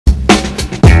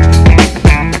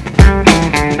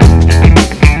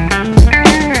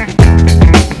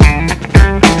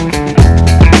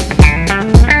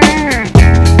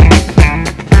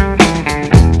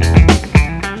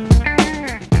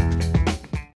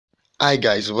Hi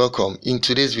guys, welcome. In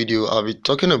today's video, I'll be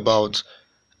talking about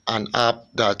an app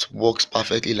that works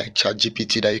perfectly like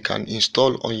ChatGPT that you can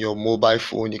install on your mobile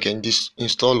phone. You can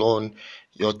install on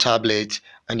your tablet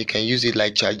and you can use it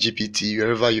like ChatGPT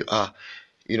wherever you are.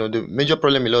 The major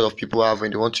problem a lot of people have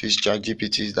when they want to use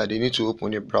ChatGPT is that they need to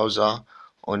open a browser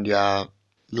on their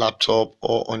laptop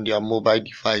or on their mobile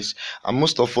device. And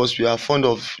most of us, we are fond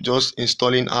of just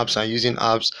installing apps and using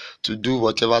apps to do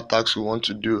whatever tasks we want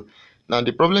to do. Now,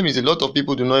 the problem is a lot of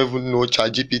people do not even know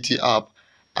ChatGPT app.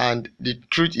 And the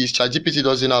truth is, ChatGPT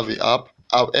doesn't have an app.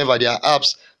 However, there are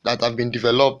apps that have been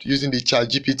developed using the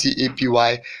ChatGPT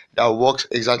API that works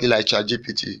exactly like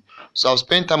ChatGPT. So I've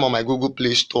spent time on my Google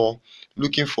Play Store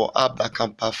looking for app that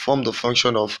can perform the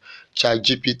function of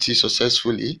ChatGPT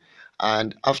successfully.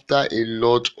 And after a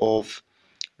lot of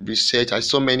research, I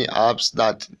saw many apps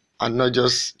that are not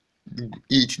just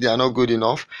they are not good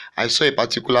enough. I saw a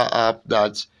particular app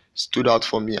that stood out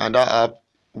for me, and that app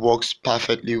works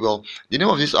perfectly well. The name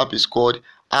of this app is called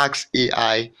Ask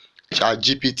AI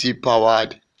ChatGPT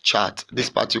powered chat. This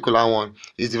particular one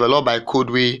is developed by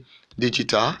Codeway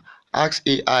Digital. Ask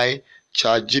AI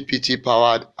ChatGPT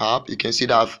powered app. You can see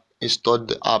that I've installed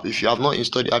the app. If you have not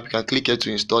installed the app, you can click here to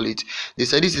install it. They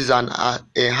said this is an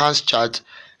enhanced chat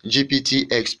GPT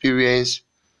experience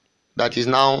that is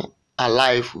now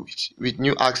alive with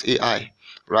new Ask AI,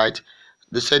 right?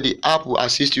 They said the app will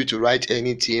assist you to write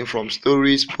anything from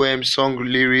stories, poems, song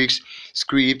lyrics,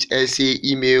 script, essay,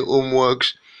 email,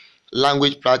 homeworks,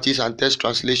 language practice and text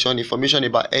translation, information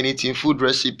about anything, food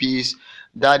recipes,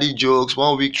 daddy jokes,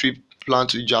 1 week trip plan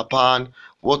to Japan,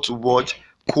 what to watch,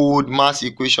 code, math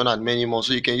equation, and many more.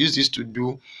 So you can use this to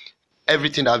do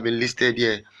everything that have been listed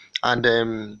here.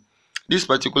 And this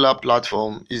particular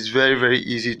platform is very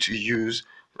easy to use,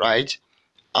 right?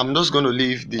 I'm just going to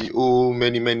leave the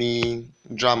many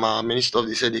drama, many stuff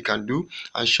they said they can do,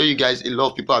 and show you guys a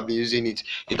lot of people have been using it.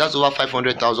 It has over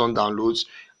 500,000 downloads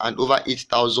and over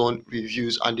 8,000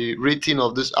 reviews, and the rating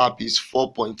of this app is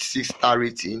 4.6 star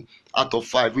rating out of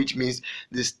 5, which means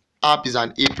this app is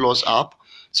an A+ app.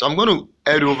 So I'm going to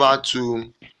head over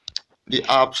to the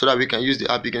app so that we can use the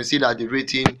app. You can see that the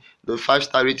rating, the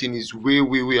 5-star rating, is way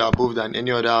above than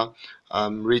any other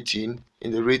rating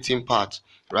in the rating part.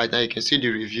 Right now you can see the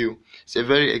review. It's a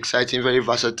very exciting, very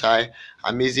versatile,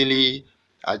 amazingly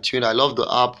tuned. I love the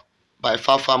app by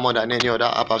far more than any other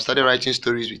app. I've started writing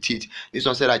stories with it. This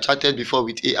one said I chatted before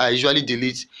with AI. I usually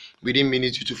delete within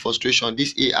minutes due to frustration.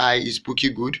 This AI is spooky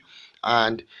good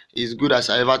and is good as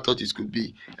I ever thought it could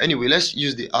be. Anyway, let's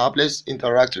use the app. Let's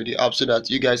interact with the app so that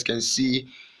you guys can see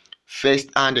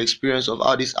first-hand experience of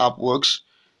how this app works,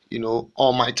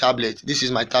 on my tablet. This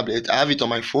is my tablet. I have it on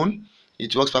my phone.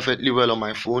 It works perfectly well on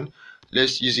my phone.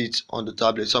 Let's use it on the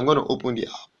tablet. So I'm going to open the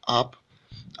app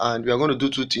and we are going to do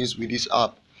two things with this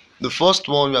app. The first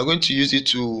one, we are going to use it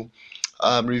to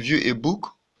review a book,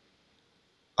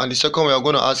 and the second, we are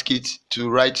going to ask it to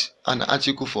write an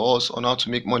article for us on how to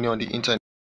make money on the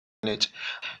internet.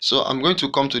 So I'm going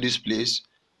to come to this place.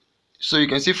 So you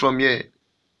can see from here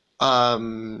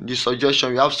the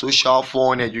suggestion. We have social,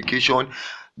 fun, education.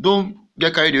 Don't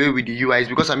get carried away with the UIs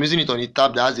because I'm using it on a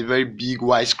tab that has a very big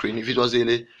wide screen. If it was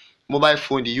a mobile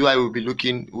phone, the UI will be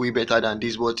looking way better than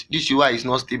this, but this UI is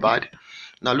not still bad.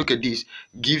 Now look at this: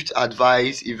 gift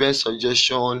advice, event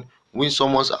suggestion, win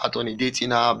someone's heart on a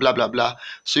dating app, blah blah.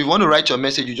 So if you want to write your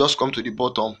message, you just come to the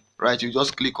bottom, right? You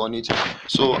just click on it.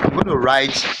 So I'm going to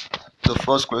write the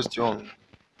first question.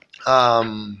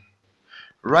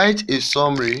 Write a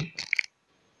summary.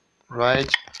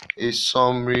 Write a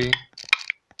summary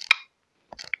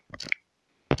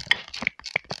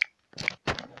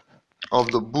of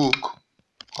the book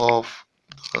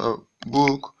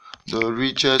The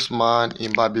Richest Man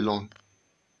in Babylon.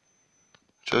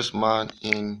 Richest Man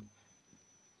in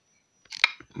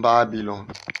Babylon.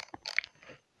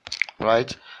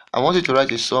 Right? I want you to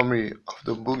write a summary of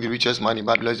the book The Richest Man in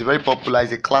Babylon. It's very popular,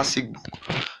 it's a classic book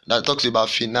that talks about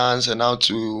finance and how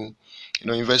to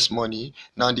invest money.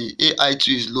 Now the AI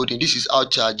tool is loading. This is how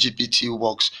ChatGPT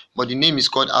works, but the name is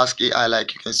called Ask AI,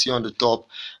 like you can see on the top.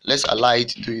 Let's allow it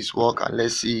to do its work and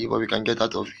let's see what we can get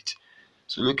out of it.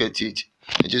 So look at it.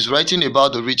 It is writing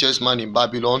about the richest man in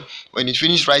Babylon. When it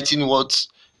finished writing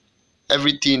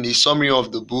everything, a summary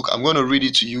of the book, I'm going to read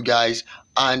it to you guys,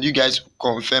 and you guys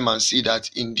confirm and see that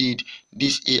indeed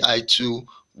this AI tool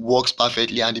works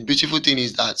perfectly. And the beautiful thing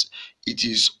is that it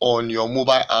is on your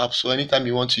mobile app, so anytime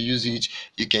you want to use it,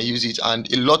 you can use it. And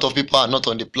a lot of people are not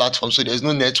on the platform, so there's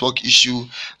no network issue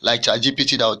like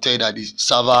ChatGPT that will tell you that the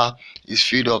server is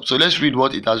filled up. So let's read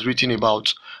what it has written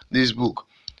about this book.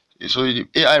 So the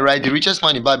AI write, The Richest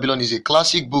Man in Babylon is a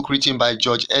classic book written by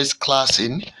George S.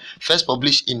 Clason, first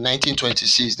published in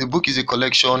 1926. The book is a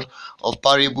collection of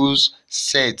parables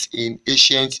set in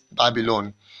ancient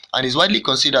Babylon and is widely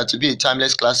considered to be a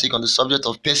timeless classic on the subject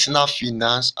of personal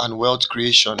finance and wealth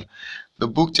creation. The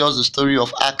book tells the story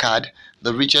of Akkad,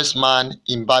 the richest man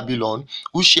in Babylon,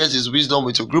 who shares his wisdom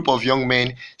with a group of young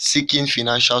men seeking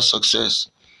financial success.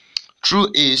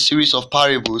 Through a series of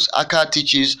parables, Akkad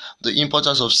teaches the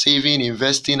importance of saving,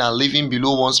 investing, and living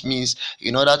below one's means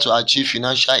in order to achieve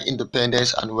financial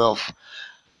independence and wealth.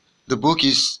 The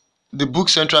book's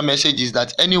central message is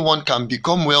that anyone can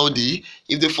become wealthy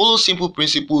if they follow simple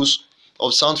principles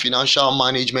of sound financial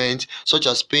management, such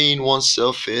as paying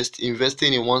oneself first,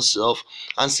 investing in oneself,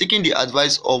 and seeking the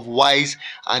advice of wise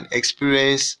and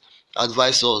experienced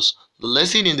advisors. The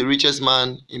lesson in The Richest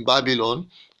Man in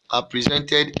Babylon are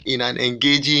presented in an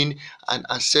engaging and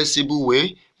accessible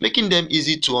way, making them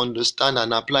easy to understand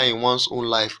and apply in one's own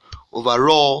life.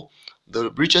 Overall,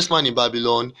 The Richest Man in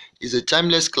Babylon is a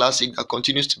timeless classic that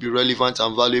continues to be relevant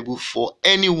and valuable for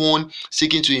anyone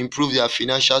seeking to improve their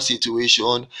financial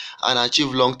situation and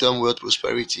achieve long-term wealth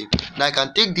prosperity. Now I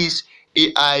can take this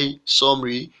AI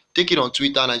summary, take it on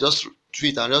Twitter, and I just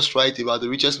tweet and just write about The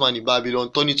Richest Man in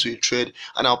Babylon, turn it to a thread,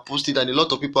 and I'll post it, and a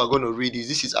lot of people are going to read it.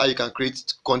 This is how you can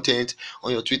create content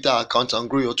on your Twitter account and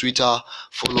grow your Twitter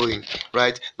following.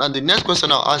 Right now, the next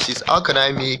question I'll ask is, how can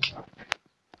I make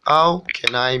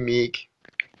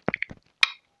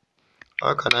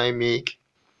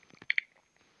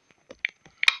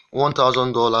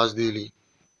 $1,000 daily?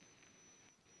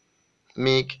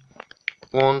 Make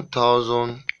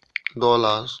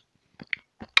 $1,000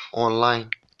 online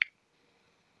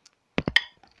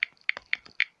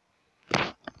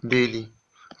daily,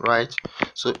 right?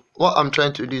 So what I'm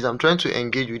trying to do is I'm trying to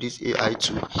engage with this AI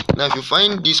tool. Now, if you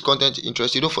find this content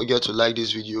interesting, don't forget to like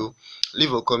this video,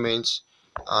 leave a comment,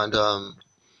 and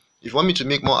if you want me to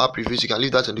make more app reviews, you can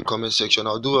leave that in the comment section.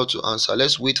 I'll do well to answer.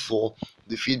 Let's wait for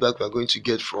the feedback we are going to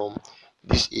get from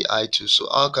this AI tool. So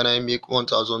how can I make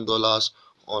 $1,000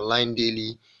 online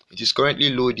daily? It is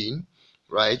currently loading,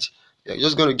 right? You're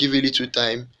just going to give it a little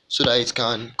time so that it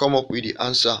can come up with the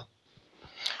answer.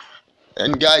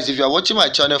 And guys, if you are watching my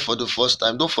channel for the first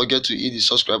time, don't forget to hit the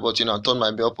subscribe button and turn my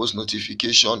bell post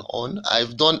notification on.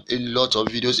 I've done a lot of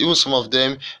videos, even some of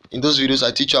them. In those videos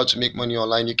I teach you how to make money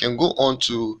online. You can go on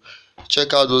to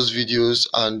check out those videos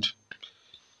and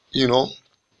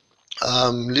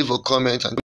leave a comment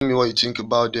and tell me what you think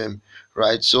about them,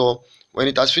 right? So when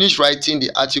it has finished writing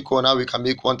the article on how we can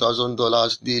make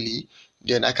 $1,000 daily,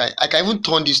 then I can even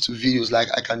turn this to videos. Like,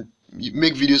 I can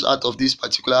make videos out of this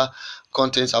particular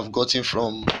content I've gotten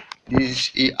from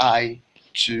this AI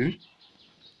too.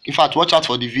 In fact, watch out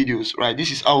for the videos, right?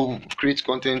 This is how we create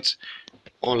content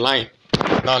online.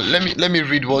 Now let me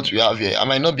read what we have here. I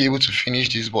might not be able to finish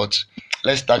this, but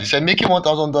let's start. It said making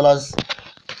 $1,000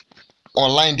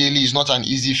 online daily is not an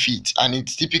easy feat, and it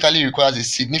typically requires a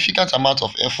significant amount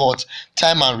of effort,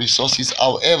 time, and resources.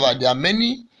 However,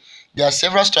 there are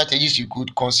several strategies you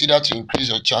could consider to increase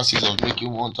your chances of making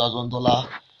 $1,000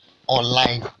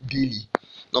 online daily.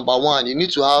 Number one, you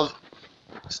need to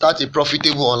start a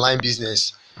profitable online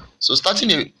business. So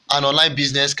starting an online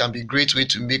business can be a great way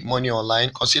to make money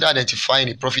online. Consider identifying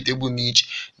a profitable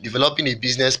niche, developing a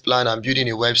business plan, and building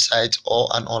a website or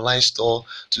an online store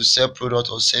to sell products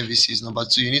or services. Number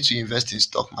two, you need to invest in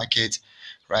stock market.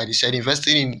 Right, he said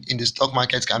investing in the stock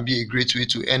market can be a great way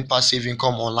to earn passive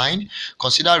income online.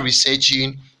 Consider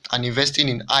researching and investing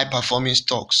in high-performing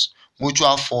stocks,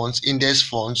 mutual funds, index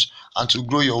funds, and to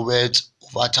grow your wealth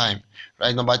over time.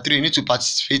 Right, number three, you need to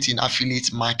participate in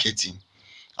affiliate marketing.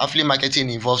 Affiliate marketing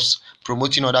involves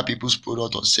promoting other people's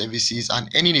products or services and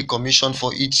earning a commission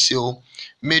for each sale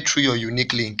made through your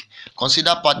unique link.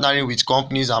 Consider partnering with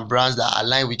companies and brands that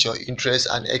align with your interests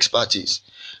and expertise.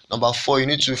 Number four, you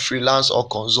need to freelance or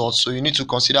consult. So you need to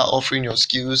consider offering your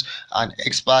skills and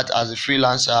expert as a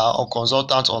freelancer or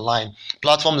consultant online.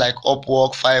 Platforms like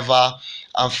Upwork, Fiverr,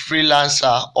 and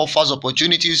Freelancer offers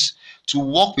opportunities to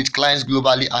work with clients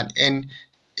globally and earn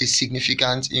a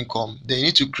significant income. Then you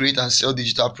need to create and sell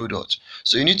digital products.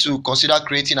 So you need to consider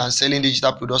creating and selling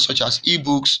digital products such as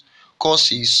ebooks,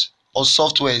 courses, or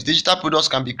softwares. Digital products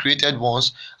can be created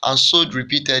once and sold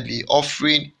repeatedly,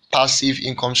 offering passive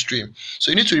income stream.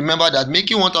 So you need to remember that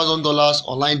making $1,000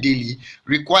 online daily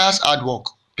requires hard work,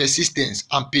 persistence,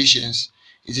 and patience.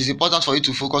 It is important for you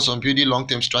to focus on building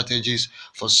long-term strategies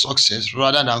for success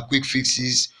rather than quick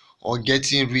fixes or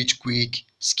getting rich quick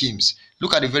schemes.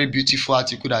 Look at the very beautiful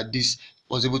article that this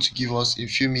was able to give us in a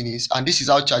few minutes, and this is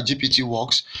how ChatGPT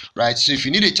works, right? So if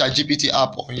you need a ChatGPT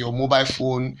app on your mobile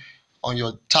phone, on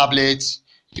your tablet,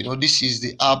 this is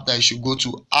the app that you should go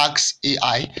to, Ask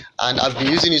AI, and I've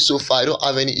been using it so far. I don't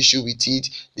have any issue with it.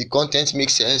 The content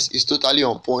makes sense, it's totally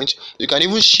on point. You can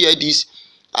even share these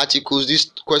articles,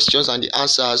 these questions and the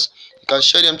answers. You can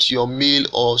share them to your mail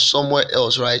or somewhere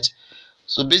else, right?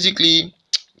 So basically,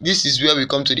 this is where we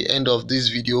come to the end of this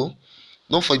video.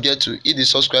 Don't forget to hit the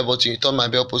subscribe button, turn my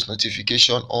bell post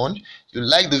notification on. You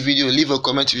like the video, leave a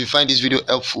comment if you find this video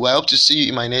helpful. I hope to see you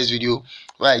in my next video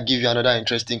where I give you another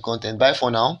interesting content. Bye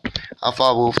for now.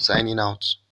 Alpha Wolf signing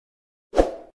out.